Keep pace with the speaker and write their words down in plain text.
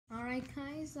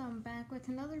guys, I'm back with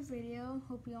another video.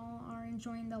 Hope you all are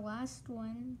enjoying the last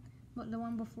one, but the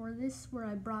one before this where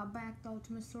I brought back the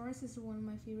Ultimasaurus. This is one of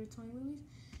my favorite toy movies,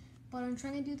 but I'm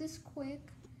trying to do this quick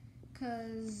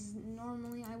because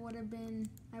normally I would have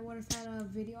had a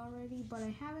video already, but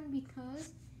I haven't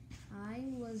because I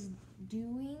was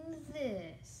doing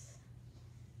this.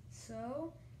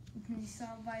 So you can see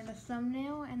by the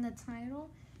thumbnail and the title,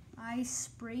 I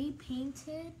spray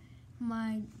painted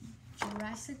my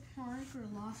Jurassic Park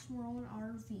or Lost World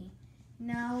RV.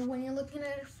 Now, when you're looking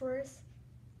at it first,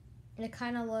 it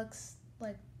kind of looks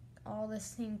like all the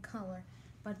same color.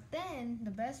 But then,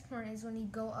 the best part is when you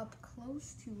go up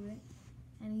close to it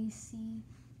and you see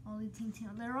all the detail.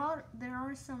 There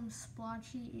are some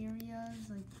splotchy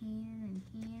areas like here and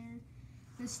here.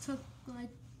 This took like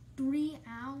 3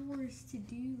 hours to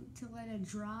let it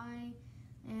dry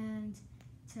and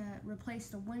to replace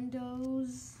the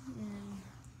windows, and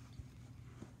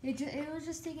it was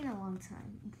just taking a long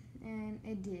time, and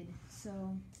it did.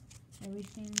 So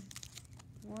everything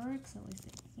works, at least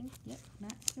I think. Yep,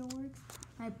 that still works.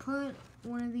 I put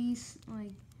one of these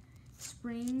like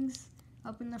springs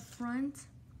up in the front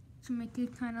to make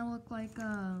it kind of look like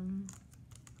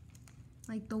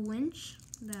the winch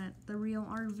that the real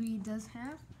RV does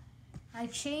have. I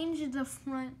changed the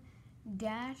front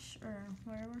dash or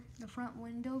whatever, the front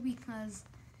window, because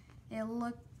I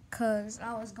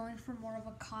was going for more of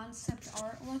a concept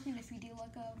art look, and if you do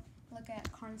look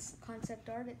at concept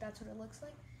art, that's what it looks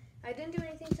like. I didn't do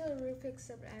anything to the roof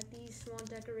except add these small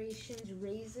decorations,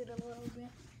 raise it a little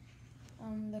bit.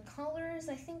 The colors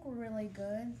I think were really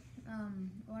good.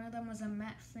 One of them was a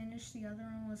matte finish, the other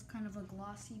one was kind of a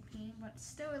glossy paint, but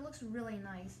still it looks really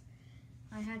nice.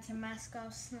 I had to mask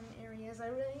off some areas. I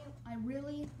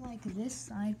really like this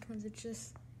side because it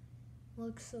just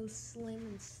looks so slim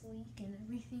and sleek and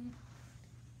everything.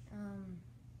 And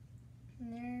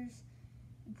there's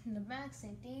in the back,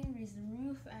 same thing. Raise the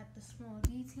roof, add the small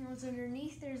details.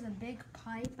 Underneath there's a big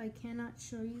pipe. I cannot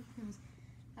show you because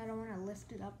I don't want to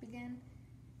lift it up again.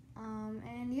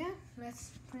 And yeah,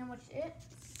 that's pretty much it.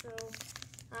 So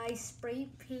I spray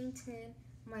painted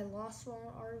my Lost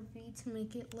World RV to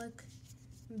make it look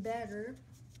better.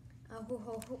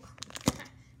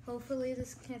 Hopefully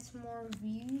this gets more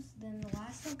views than the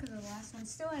last one, because the last one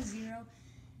still has 0.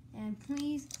 And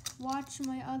please watch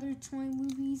my other toy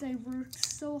movies. I worked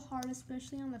so hard,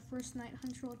 especially on the first Night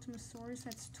Hunter Ultimasaurus.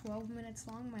 That's 12 minutes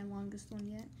long, my longest one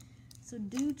yet. So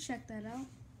do check that out.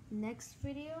 Next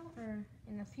video, or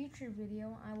in a future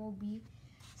video, I will be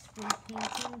spray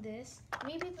painting this.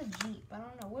 Maybe the Jeep, I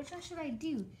don't know. Which one should I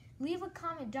do? Leave a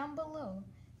comment down below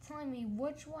telling me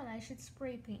which one I should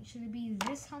spray paint. Should it be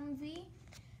this Humvee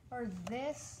or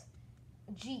this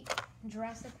Jeep,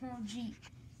 Jurassic World Jeep?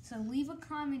 So leave a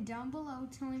comment down below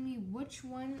telling me which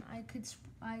one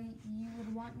you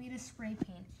would want me to spray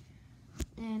paint.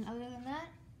 And other than that,